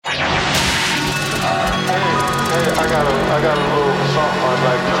I got a little something I'd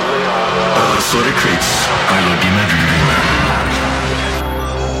like to lay on. Assorted Crates, Ayodina Divina.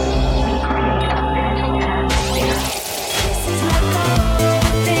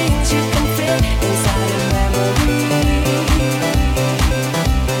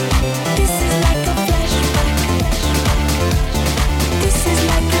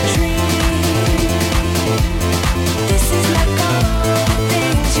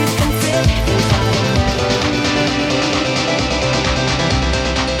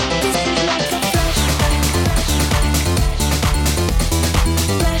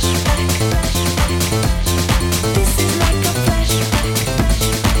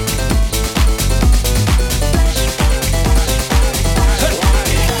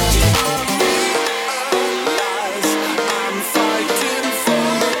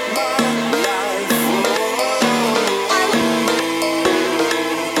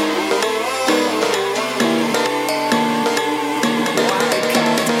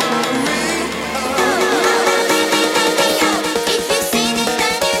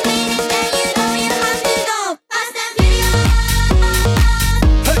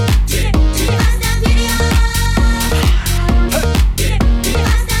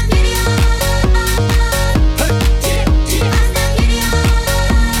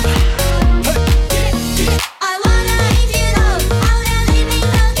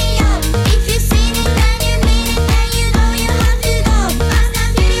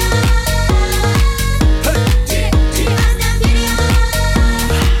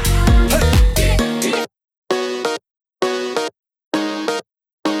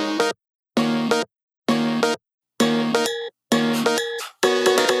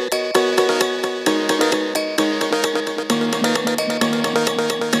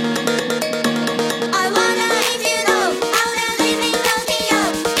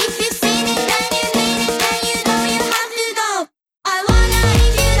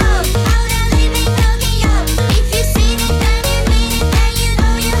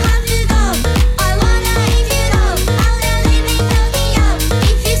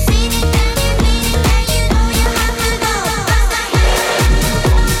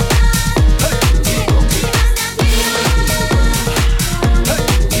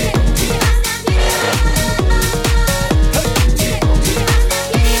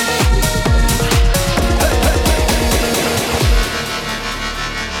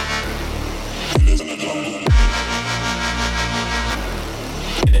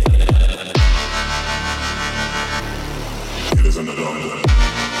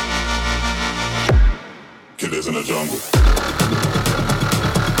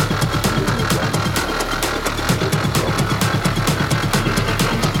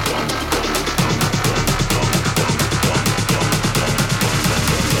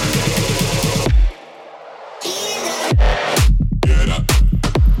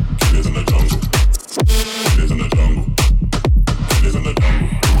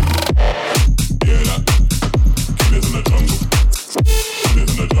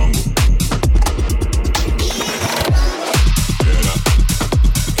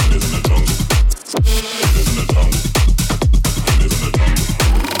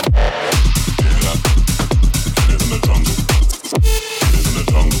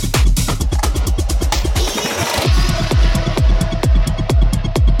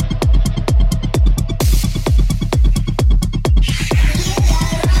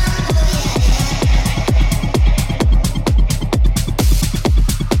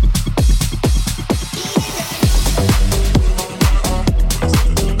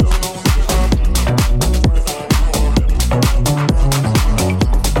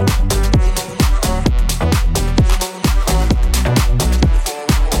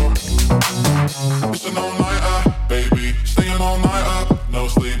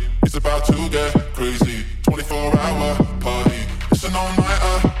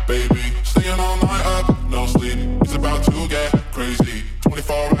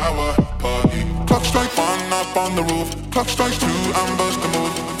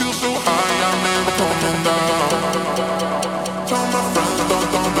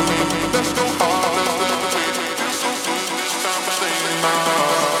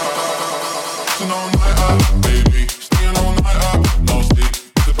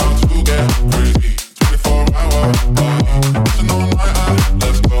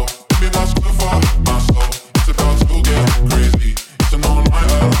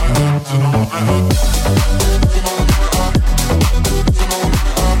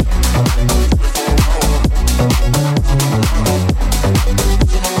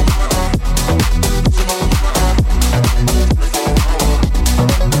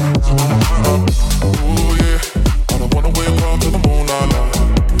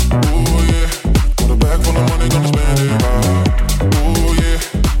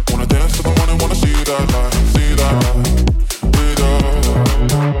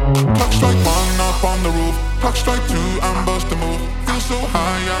 Strike two, I'm busting move. Feel so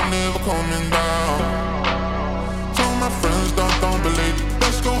high, I'm never coming down. Tell my friends, don't believe.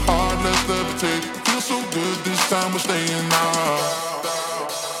 Let's go hard, let's levitate. Feel so good, this time we're staying out.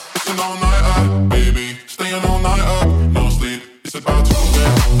 It's an all-nighter, baby. Staying all night up, no sleep. It's about to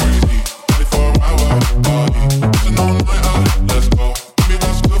get crazy. 24-hour party. It's an all-nighter, let's go. Give me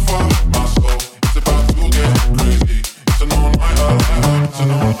what's good for my soul. It's about to get crazy. It's an all-nighter, it's an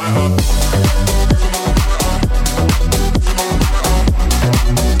all-nighter.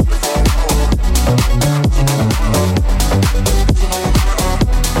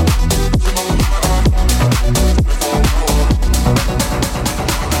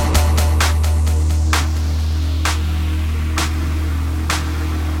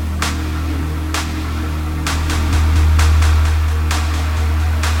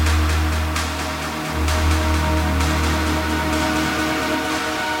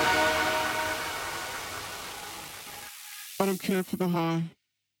 I don't care for the high.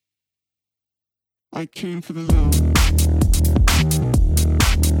 I came for the low.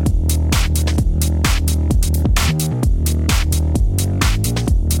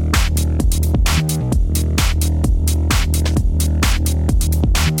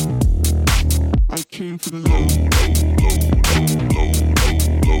 I came for the low.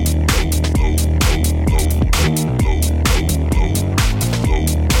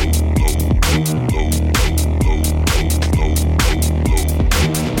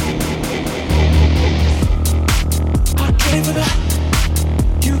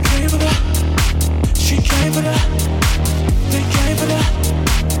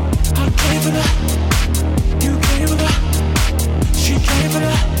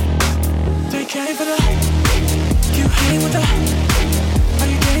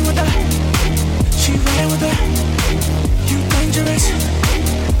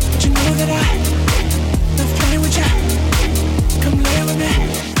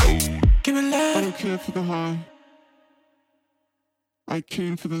 For the high, I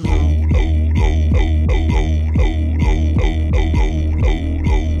came for the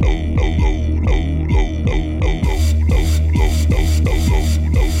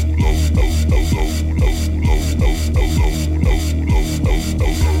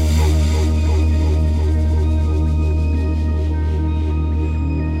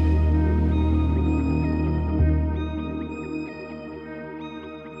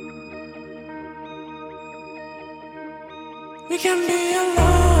We can be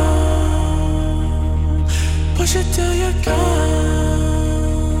alone. Push it till you're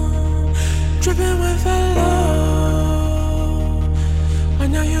gone. Dripping with love. I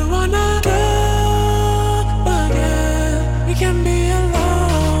know you wanna go again. We can be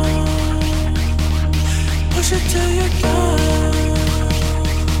alone. Push it till you're gone.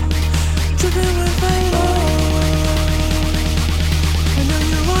 Dripping with love. I know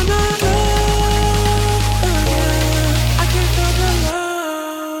you wanna go.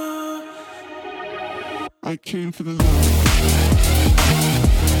 I came for the love.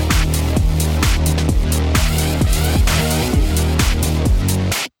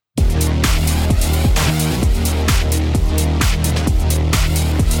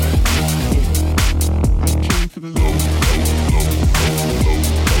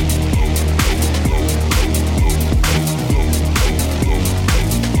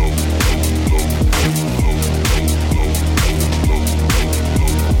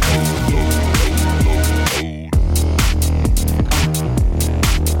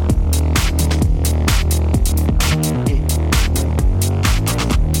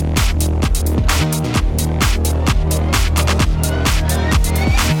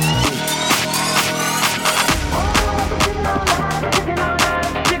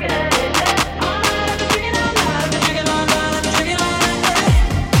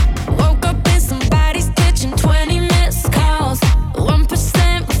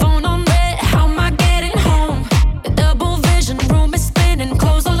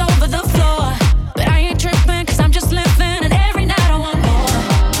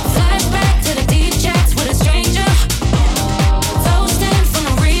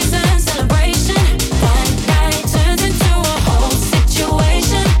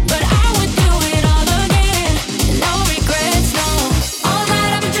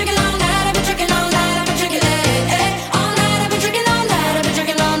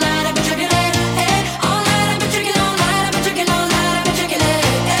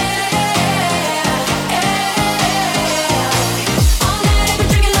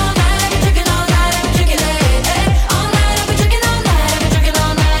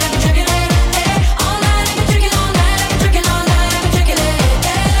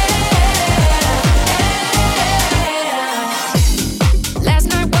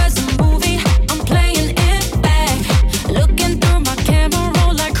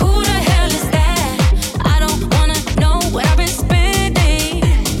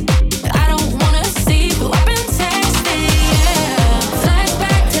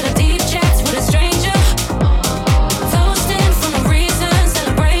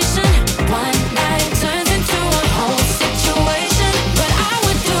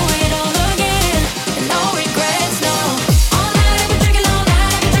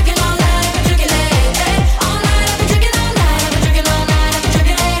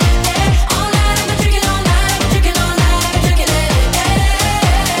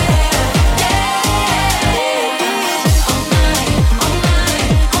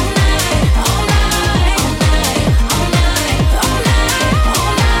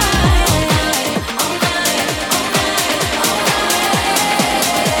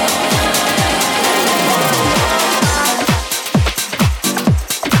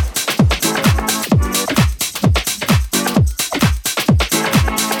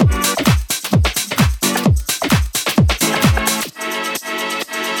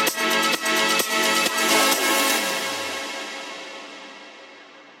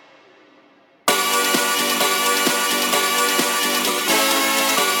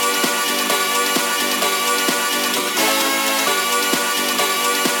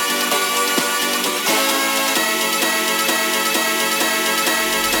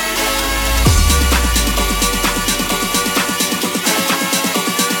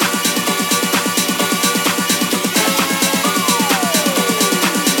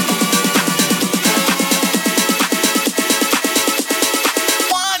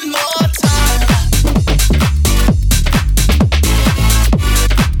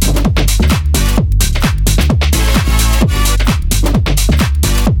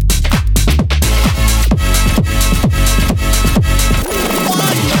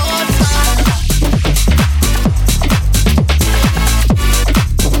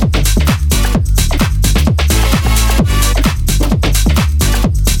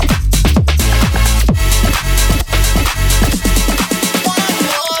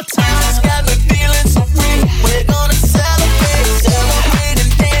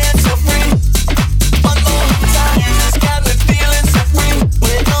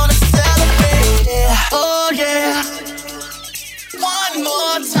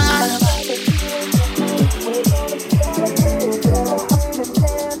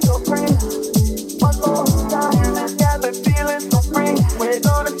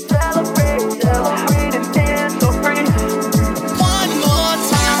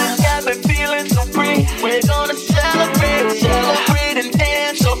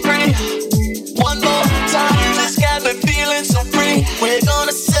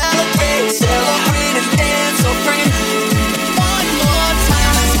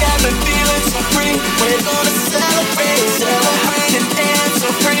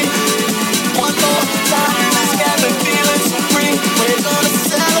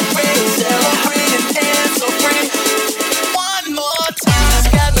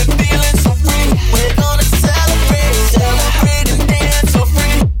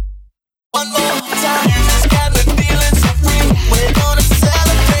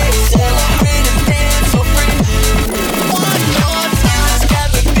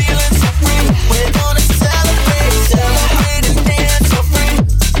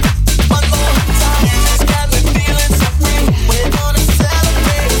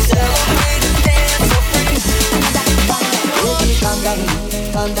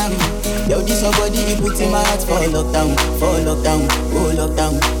 calm down. Yo, this your body, it puts in my heart for lockdown, oh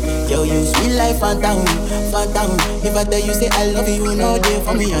lockdown. Yo, you sweet life, phantom, phantom. If I tell you say I love you, no day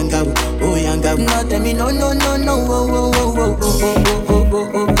for me, young girl, oh young girl. No tell me no, no, no, no, oh, oh, oh, oh, oh, oh, oh, oh,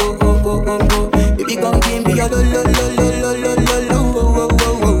 oh, oh, oh, oh, oh. Baby, come give me your lo, lo, lo, lo, lo, lo, lo, lo, oh, oh,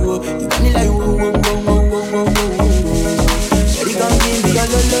 oh, oh, oh. You got me like whoa, whoa, whoa, whoa, whoa, whoa, whoa. Baby, come give me your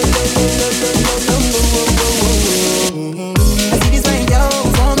lo, lo, lo, lo, lo, lo, lo, lo, oh, oh, oh, oh. I see this fine girl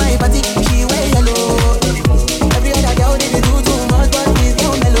for my party, she wear yellow. Every other girl they do too much, but this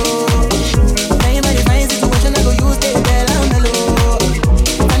girl mellow. Now in my divine situation, I go use the bell and mellow.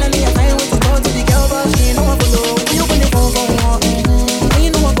 Finally, I find way to talk to the girl, but she ain't no one follow. You gonna phone for one, and you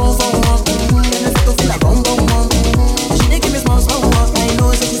know I go for one. Then I start to feel like bum bum bum. She dey give me small small one. I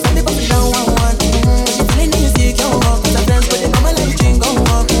know, so she start to put it down one one. But she feeling insecure, cause her friends, but they come and let it drink go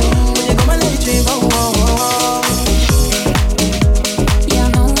on. But they come and let it drink go on. Yeah, I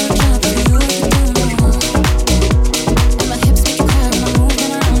know I'm trying to you what you do. And my hips make you cry when I'm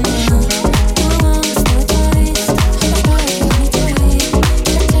moving around you. Do it once, do it twice. I start to me tight.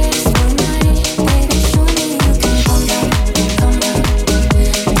 Get a taste for a night. Baby, show me you can calm down, calm down.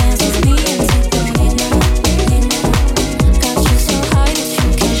 Dance with me and take the lead now, lead now. Got you so high that you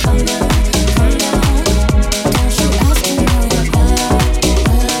can't come down, come down. Don't you ask me how you're alive.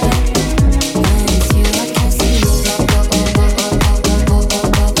 When it's you, I can't see you.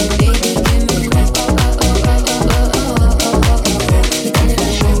 Baby, give me that.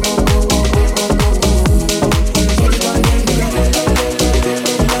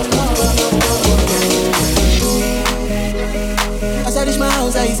 As I reach my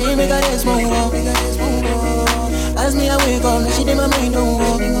house, I see me got a small wall. As me I wake up, now she did my mind don't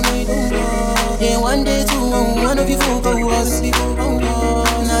walk. Yeah, one day, two, one of you folk go us.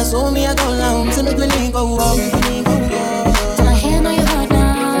 Now so me I go down, so make me link go up. Put my hand on your heart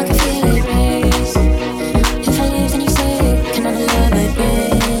now, I can feel it race. If I leave, then you say, can I love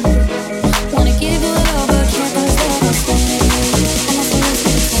again? Wanna give you it all, but can't promise that I'll stay. And that's the least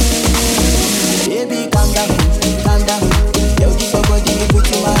we can say. Baby, calm down, calm down. Yo, this your body, you put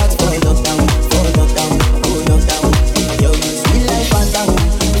in my heart for lockdown, oh lockdown. Yo, you sweet life, phantom,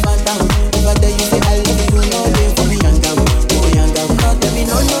 phantom. If I tell you say I love you, no day for me, young girl, oh young girl. No, tell me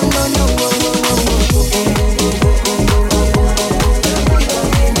no, no, no, no, oh, oh, oh, oh, oh, oh, oh, oh.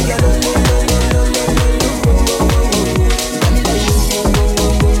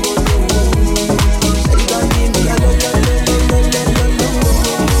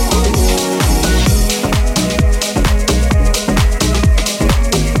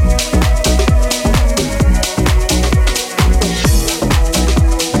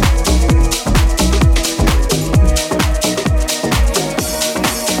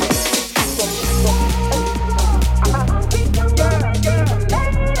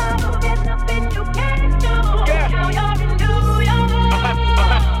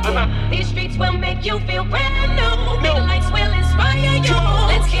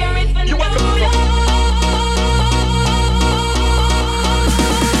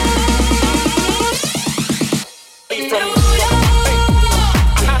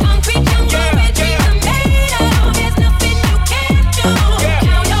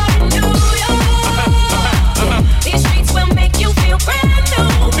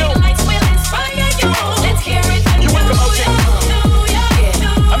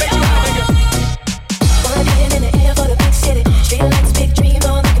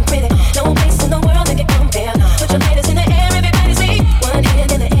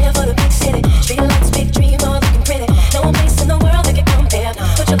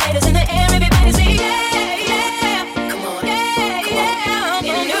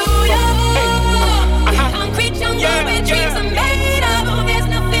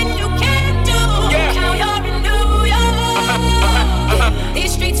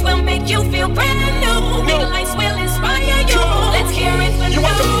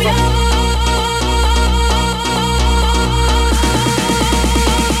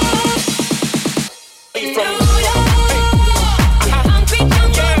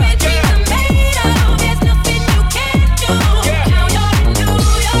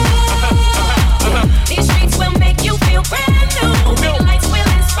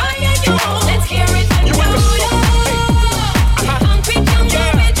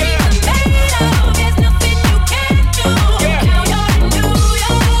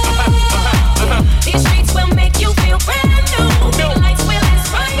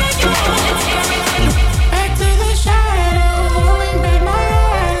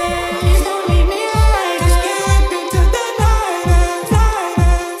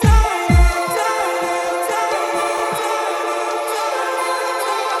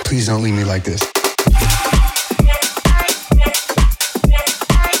 Please don't leave me like this.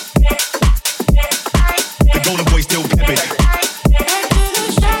 The golden boy still pimping.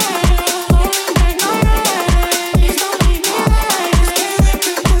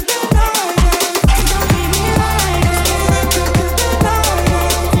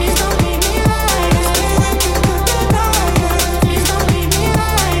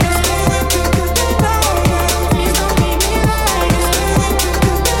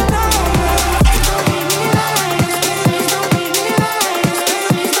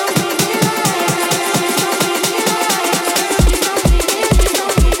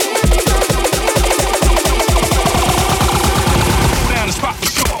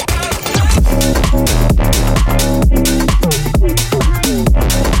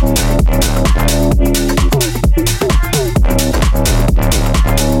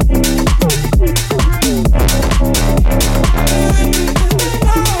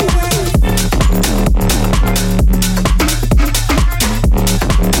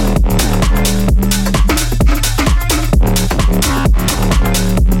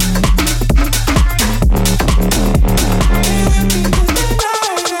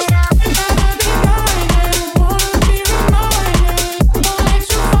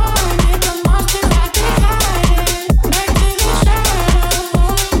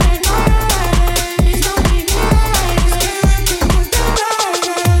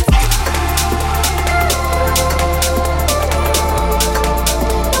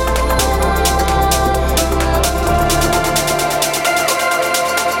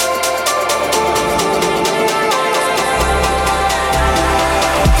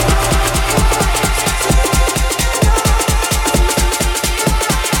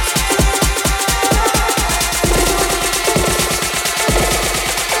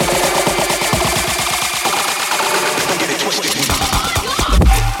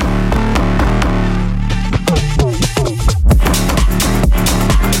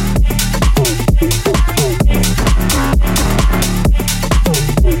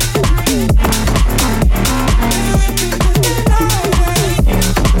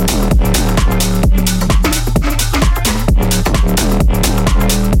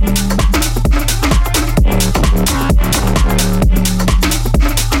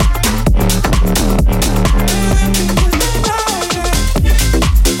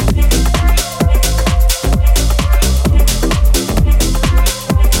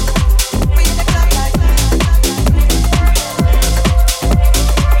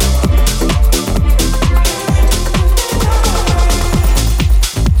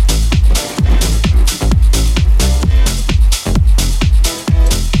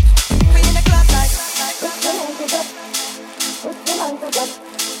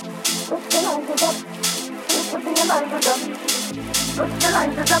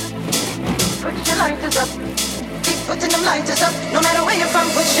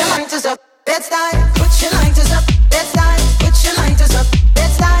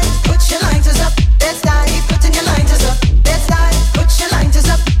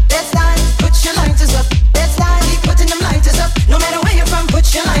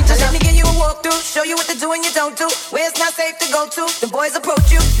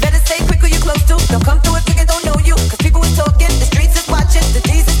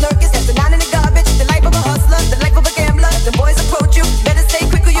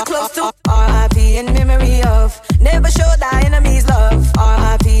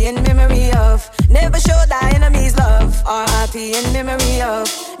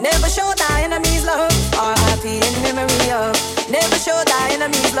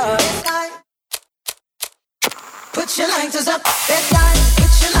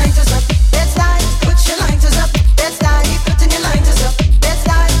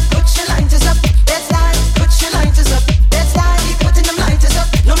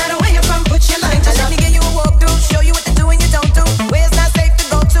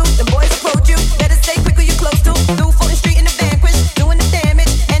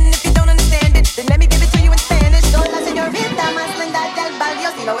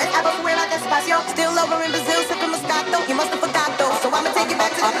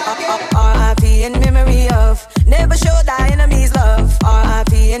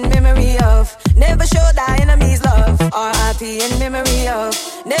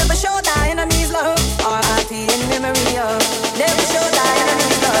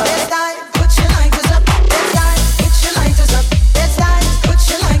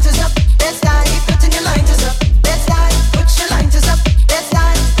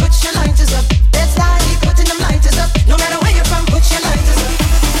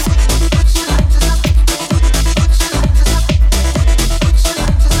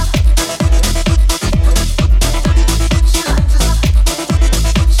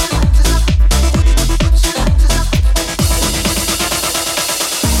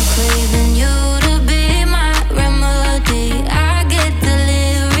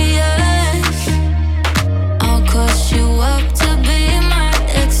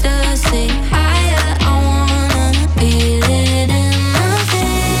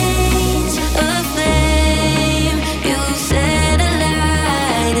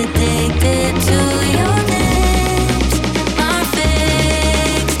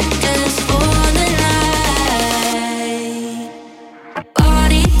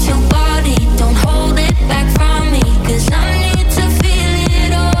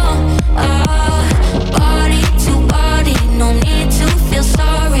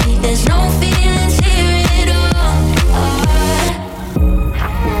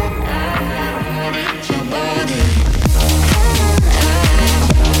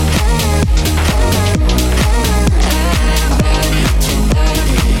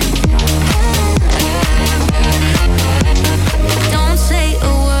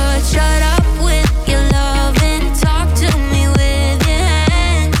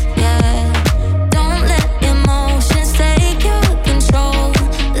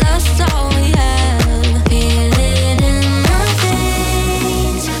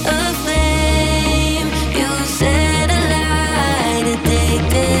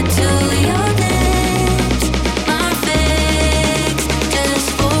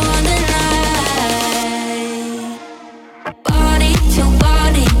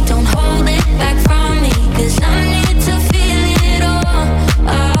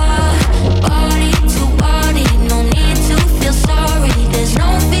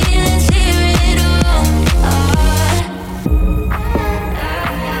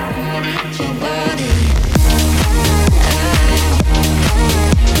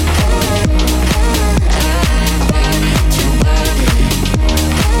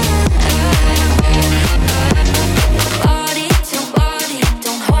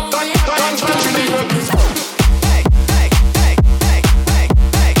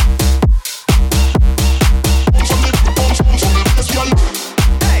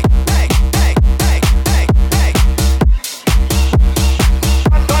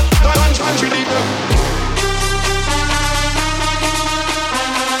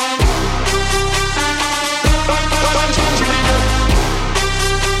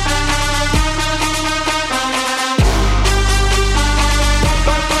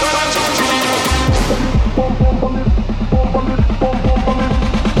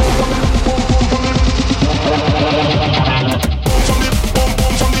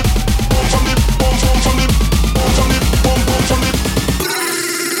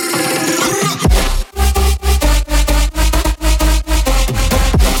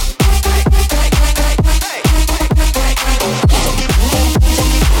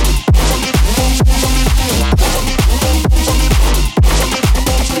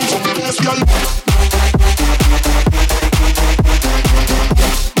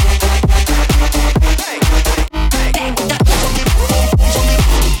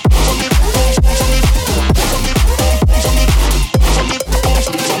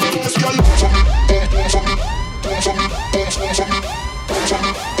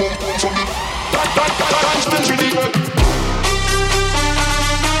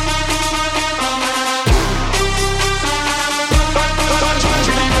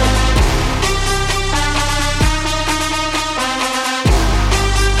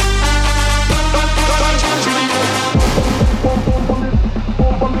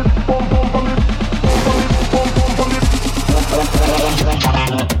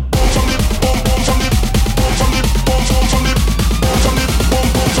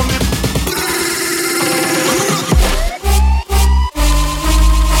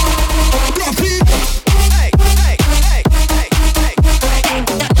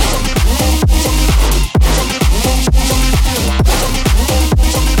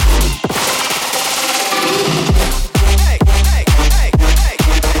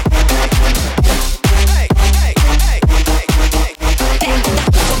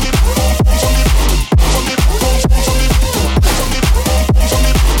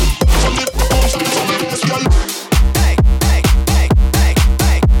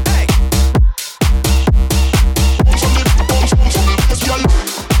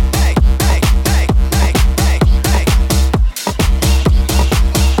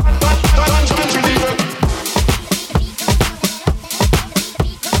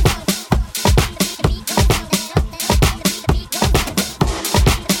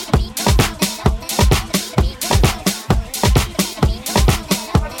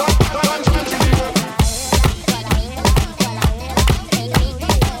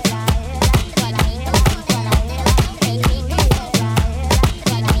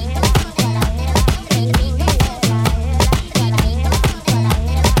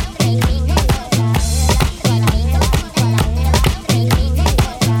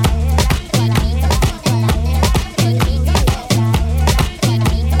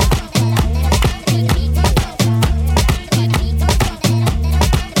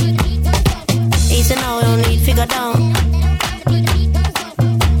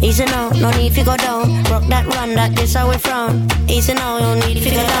 run that, this how we from. Easy now, you don't need to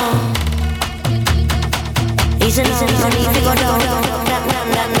go down. Easy now, you don't need to go down. That run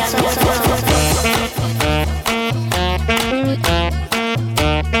that, that's how we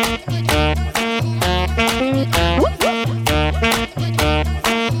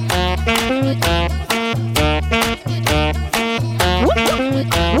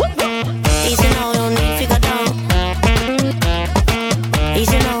Easy now, you don't need to go down.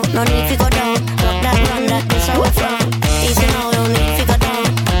 Easy now, no need to go down. Rock that, run that, this how we from. Easy now, you don't need to go down.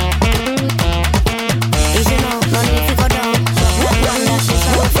 Easy now, no need to go down. Rock that, run that, this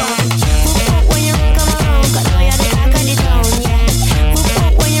how we from. Hook up when you run, come around, 'cause now you're the talk of the town, yeah. Hook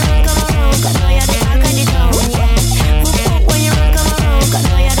up when you run, come around, 'cause now you're the talk of the town, yeah. Hook up when you run, come around, 'cause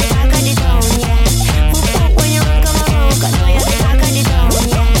now you're the talk of the town, yeah. Hook up when you run, come around, 'cause now you're the talk of the town, yeah.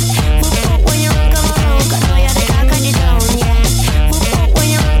 Hook up when you run, come around, 'cause now you're the talk of the town, yeah. Hook up when you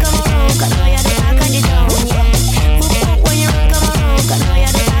run, come around, 'cause now you're the talk of the town, yeah. Hook up when you run, come around, 'cause now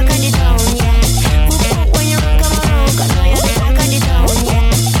you're the talk of the town, yeah. Hook up when you run, come around, 'cause now you're the talk of the town,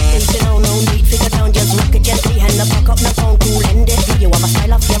 yeah. Easy now, no need to go down, just rock it gently, hand the back up the phone, cool and deadly. You have a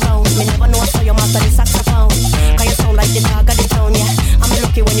style of your own. Me never know so you master the saxophone. 'Cause you sound like the dog of the town, yeah. I'm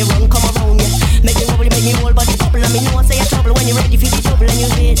lucky when you run, come around, yeah. Make me wobble, make me whole body bubble. And me know I say you trouble when you're ready for the double and you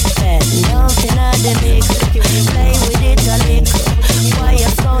hit that. Nothing at the mix. Play with it a little. Why you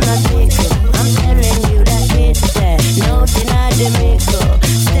sound a tickle? I'm telling you that hit that. Nothing at the mix.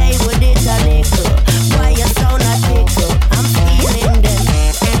 Stay with it a little. Why you sound a tickle? I'm feeling them.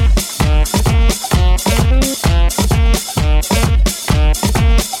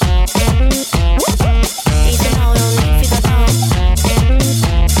 Easy now, you don't need to go down.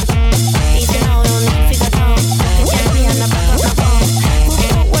 Easy now, you don't need to go down. Rock it gently and the back up the phone. Hook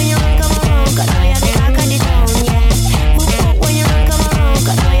up when you run, come around, 'cause now you're the talk of the town, yeah. Hook up when you run, come around,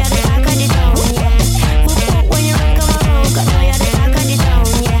 'cause now you're the talk of the town, yeah. Hook up when you run, come around, 'cause now you're the talk of the town,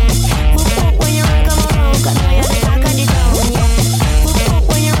 yeah. Hook up when you run, come around, 'cause now you're the talk of the town, yeah. Hook up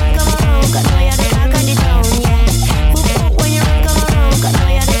when you run, come around, 'cause now you're the talk of the town, yeah. Hook up when you run, come around, 'cause now you're the talk of the town, yeah.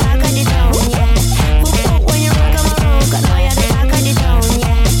 Hook up when you run, come around, 'cause now you're the talk of the town,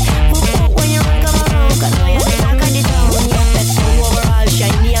 yeah. Hook up when you run, come around, 'cause now you're the talk of the town, yeah. Let's go overall,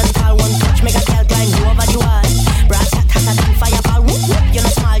 shiny and tall, one touch, make a girl climb you over the wall. Brass hat, hotter than fireball, whoop whoop. You're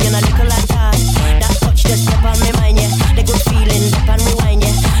not small, you're not little at all. That touch just step on me mind, yeah. The good feeling, step on rewind,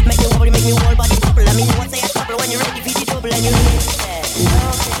 yeah. Make me wobble, make me whole body bubble. I mean, you want say a couple when you're ready for the double and you hit that.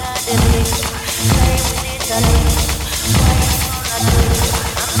 Nothing at the mix. Play with it a little. Why you sound a tickle?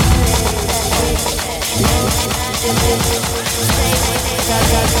 I'm feeling that hit that. Nothing at the mix. Stay with it a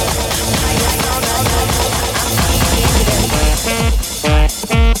little. Why you sound a tickle? I'm feeling them.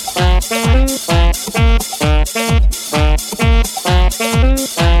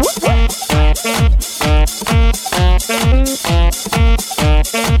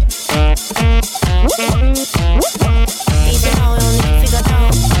 Easy now, you don't need to go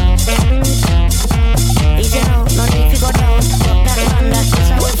down. Easy now, no need to go down. Rock that, run that, this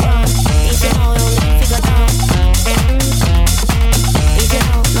how we from. Easy now, you don't need to go down. Easy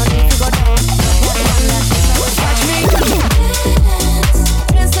now, no need to go down. Rock that, run that, this how we from. Watch me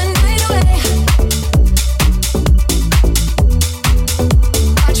dance the night away.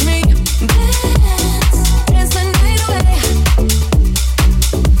 Watch me dance the night away.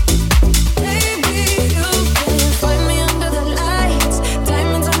 Baby, you can find me under the lights,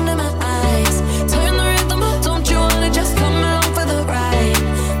 diamonds under my eyes. Turn the rhythm up, don't you wanna just come along for the ride?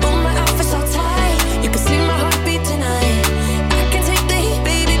 Oh, my outfit's so tight, you can see my heartbeat tonight. I can take the heat,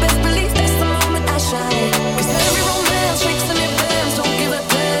 baby, best believe that's the moment I shine. 'Cause every romance shakes and it bends, don't give a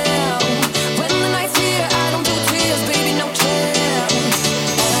damn. When the night's here, I don't do tears, baby, no chance.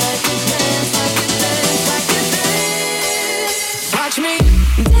 I can dance, I can dance, I can dance. Watch me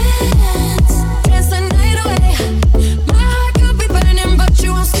dance, dance the night away. My heart could be burning, but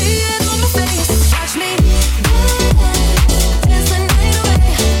you won't see it on my face. Watch me dance, dance the night away.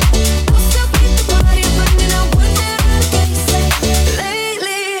 I'll still beat the party, burning out one day out of case.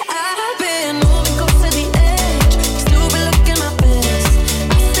 Lately, I've been moving close to the edge, still be looking my best.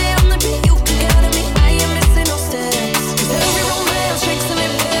 I stay on the beat, you can count on me, I ain't missing no steps. 'Cause every romance shakes and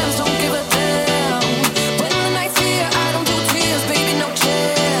it bends, don't give a damn. When the night's here, I don't do tears, baby, no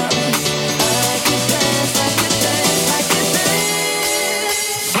chance.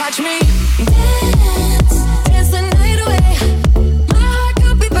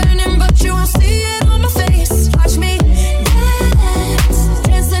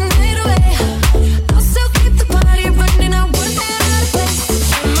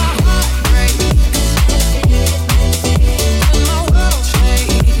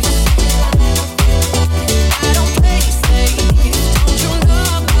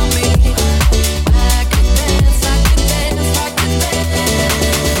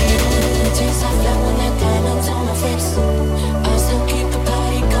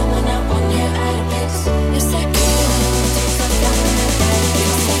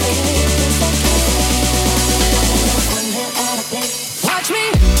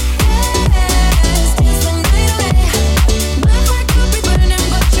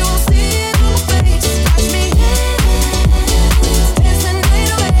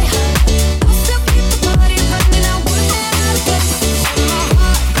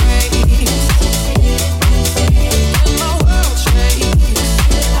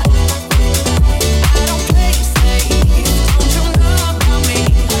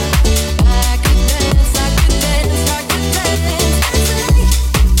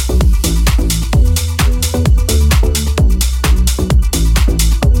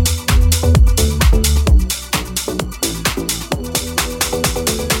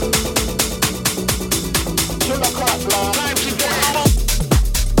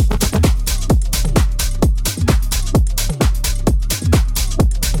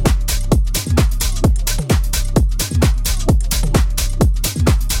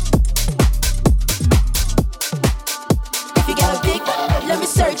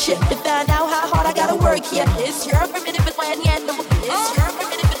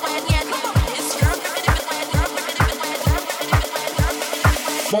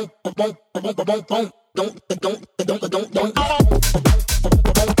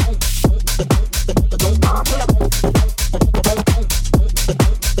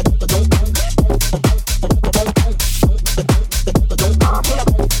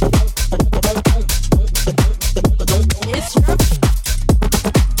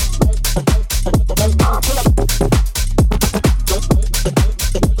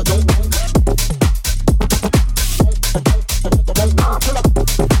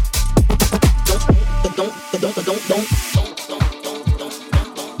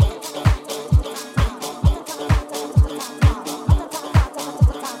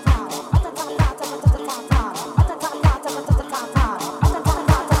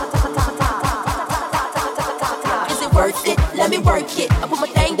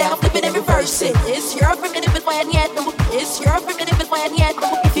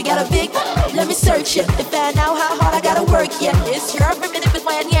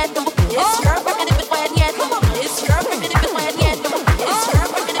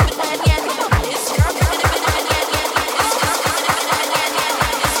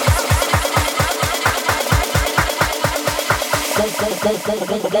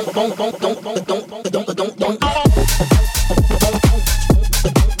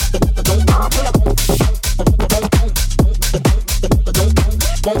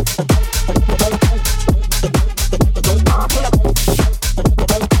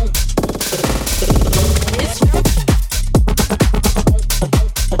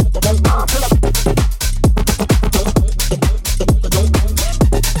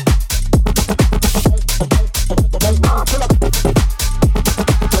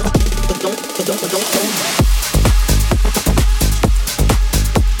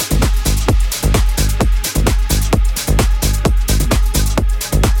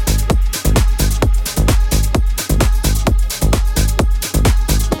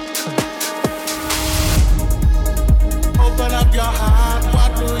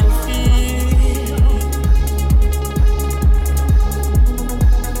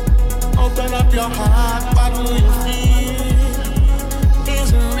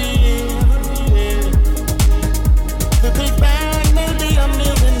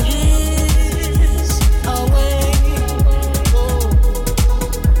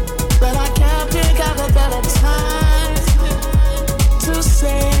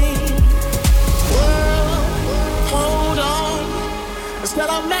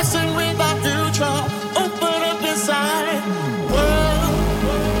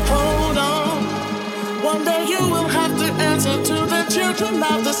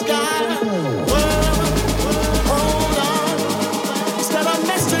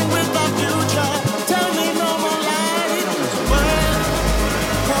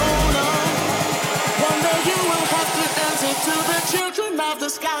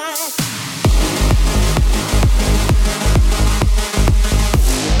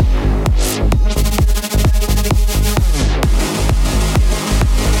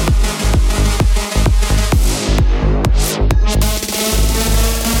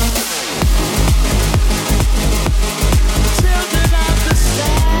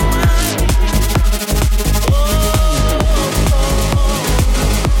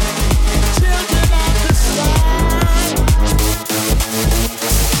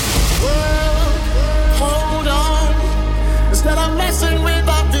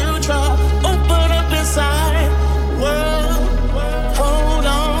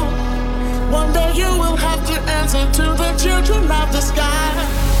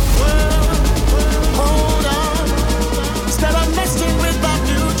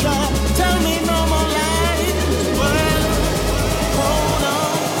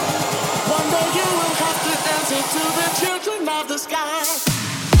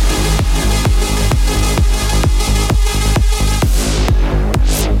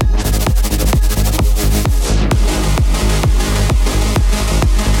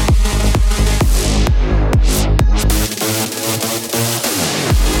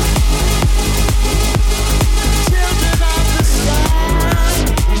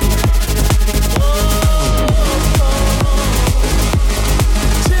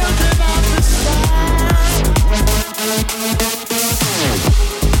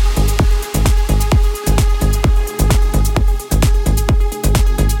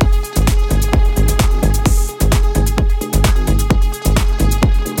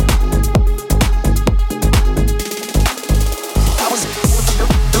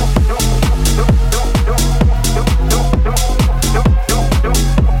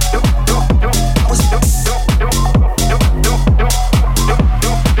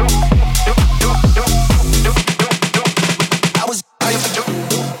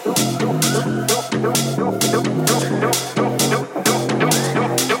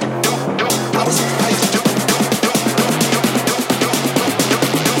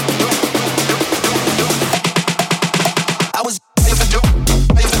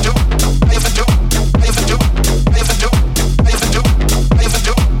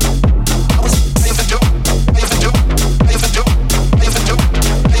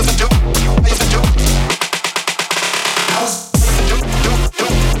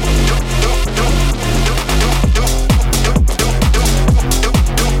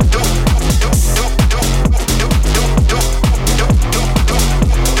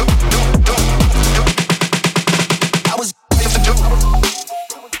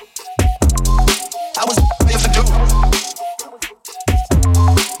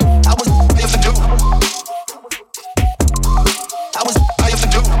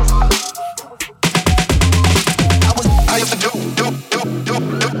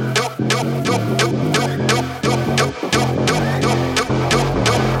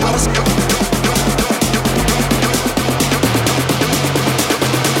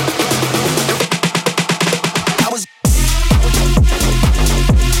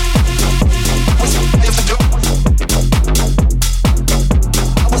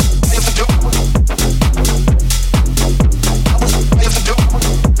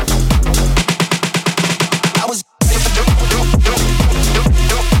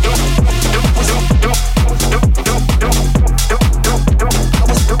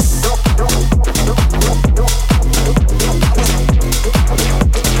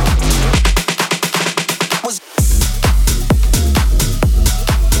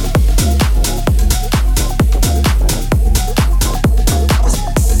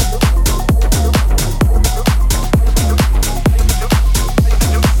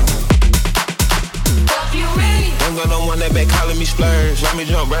 purge. Let me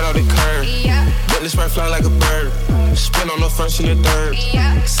jump right off the curb. Let this right fly like a bird. Spin on the first and the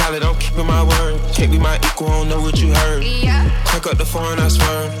third. Solid, I'm keeping my word. Can't be my equal, I don't know what you heard. Crack up the phone, I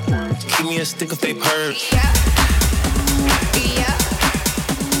swear. Keep me a stick if they purge.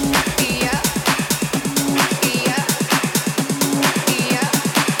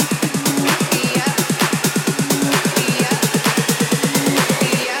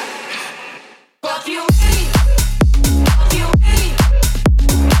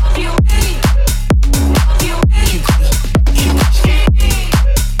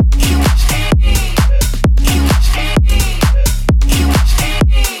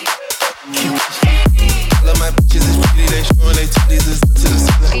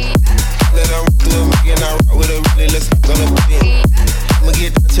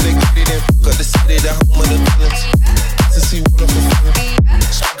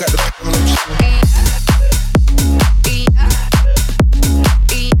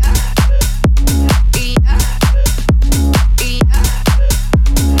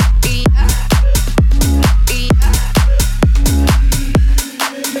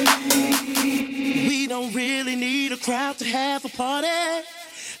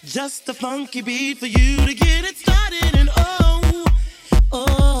 Just a funky beat for you to get it started, and oh,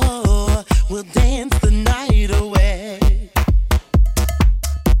 oh, we'll dance the night away.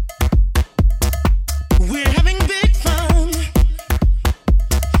 We're having big fun.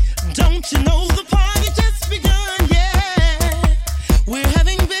 Don't you know the party just begun? Yeah, we're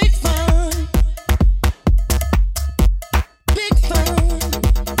having big fun. Big fun.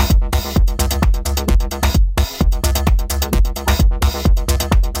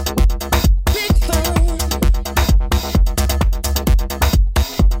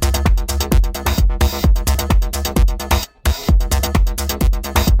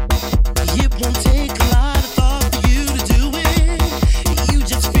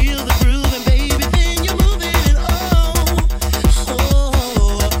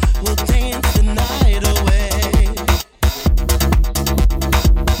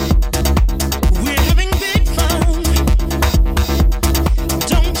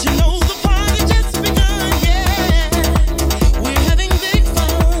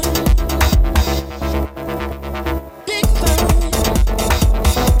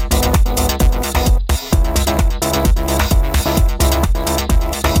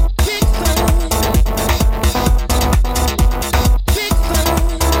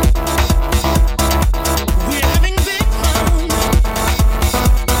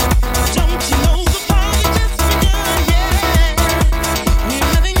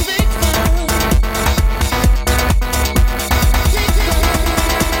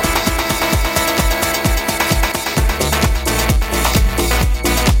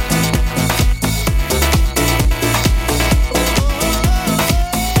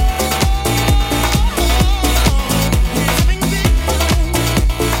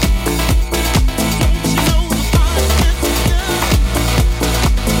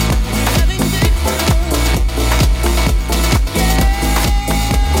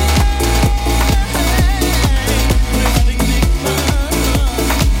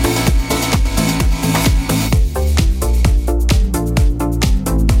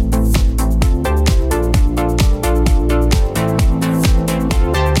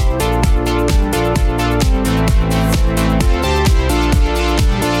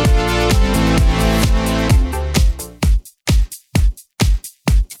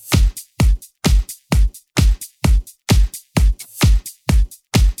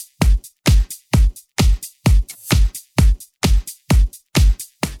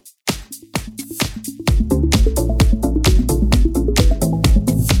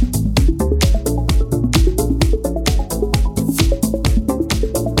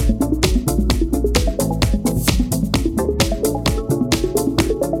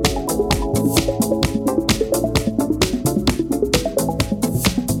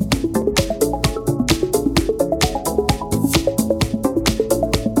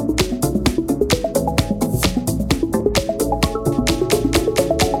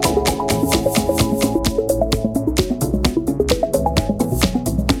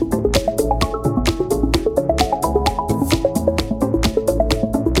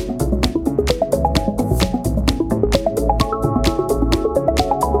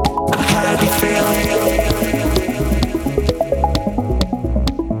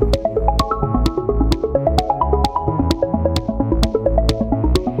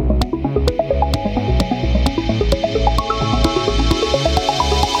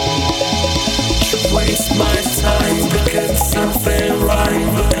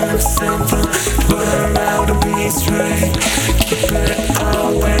 simple, but allowed to be straight. Keep it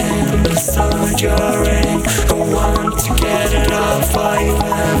your ring. I want to get it off while you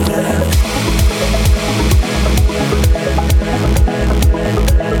have it.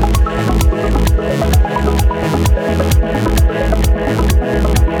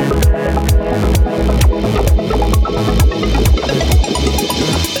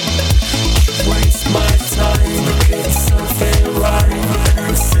 Waste my time, get something right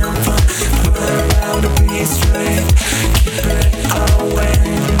and simple. Put it out to be straight. Keep it away,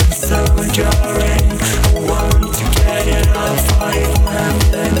 so jarring. I want to get it off while you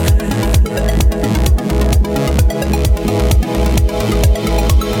have it.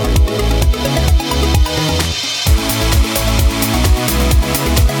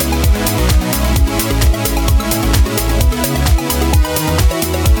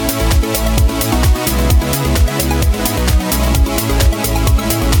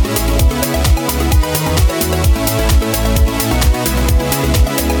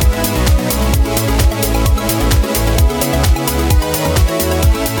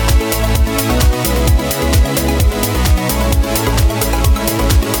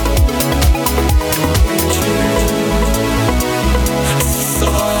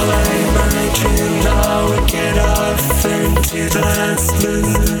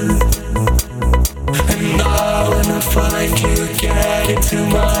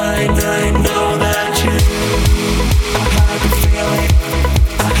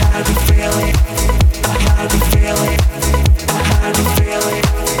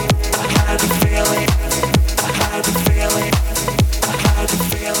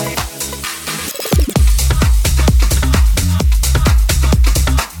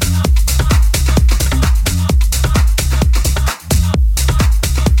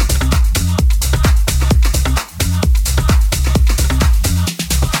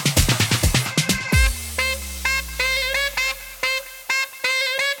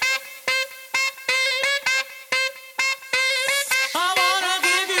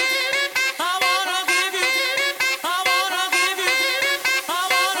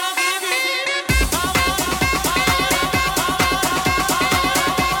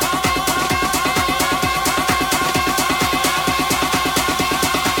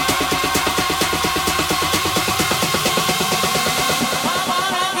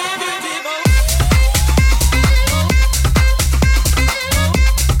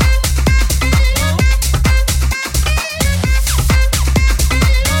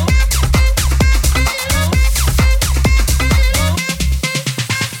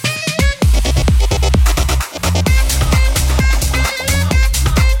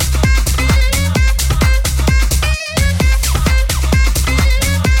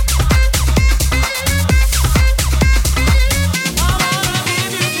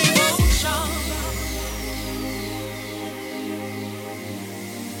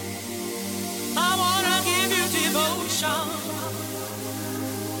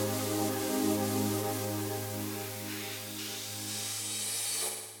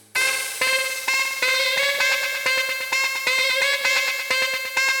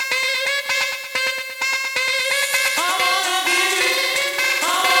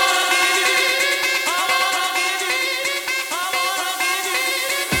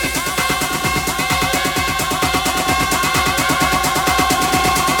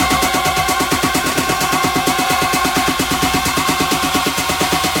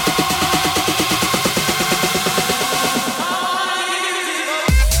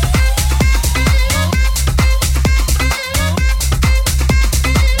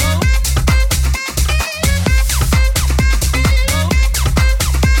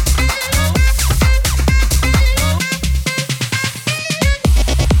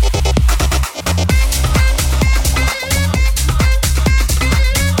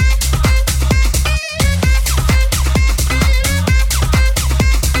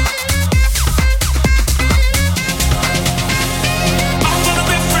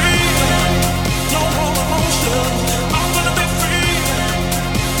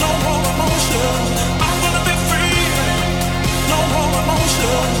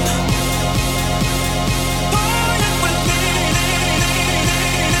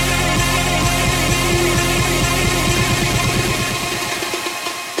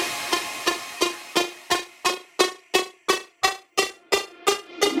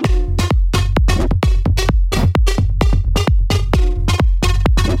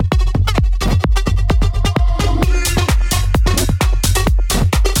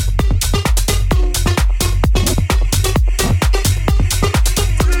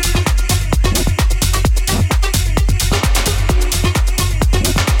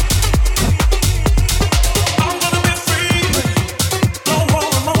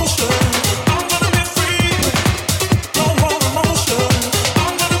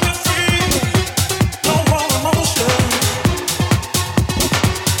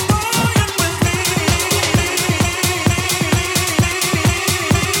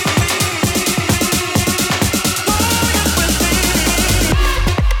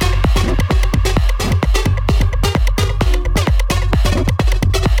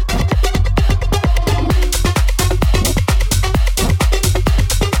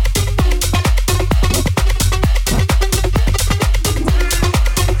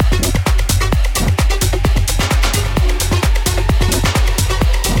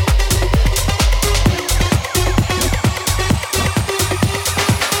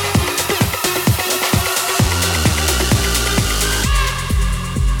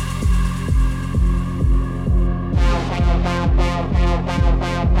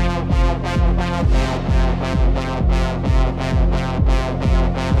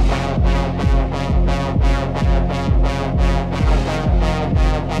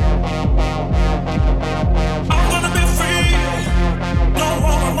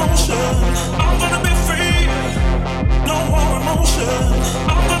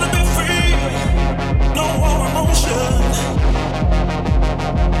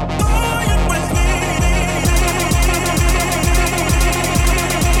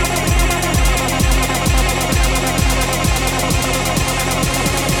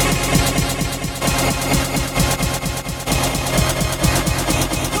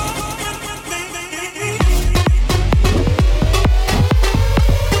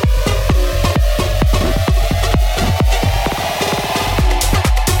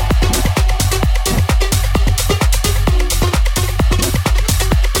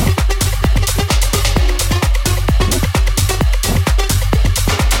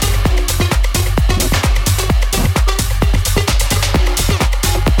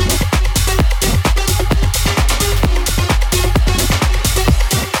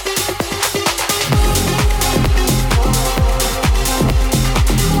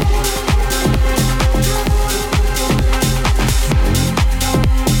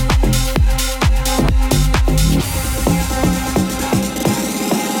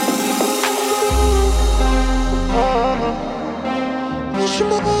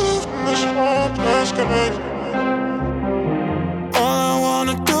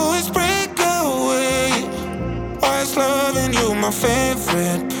 you my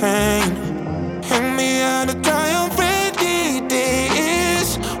favorite pain. Hang me out to dry on rainy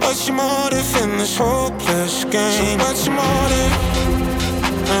days. What's your motive in this hopeless game? So what's your motive?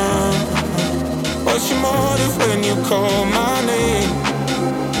 What's your motive when you call my name?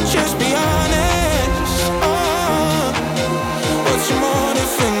 Just be honest. What's your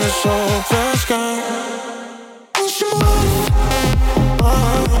motive in this hopeless game? What's your motive?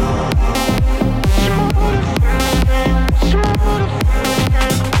 What's your motive? What's your motive?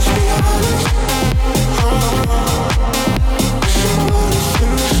 Just be honest. What's your motive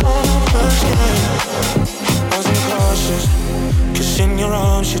in this hopeless game? Wasn't cautious, 'cause in your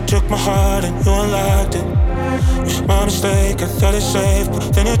arms you took my heart and you unlocked it. It was my mistake, I thought it safe, but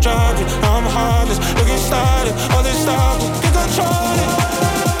then you dropped it. Now I'm heartless, looking started, all this stuff, you control it.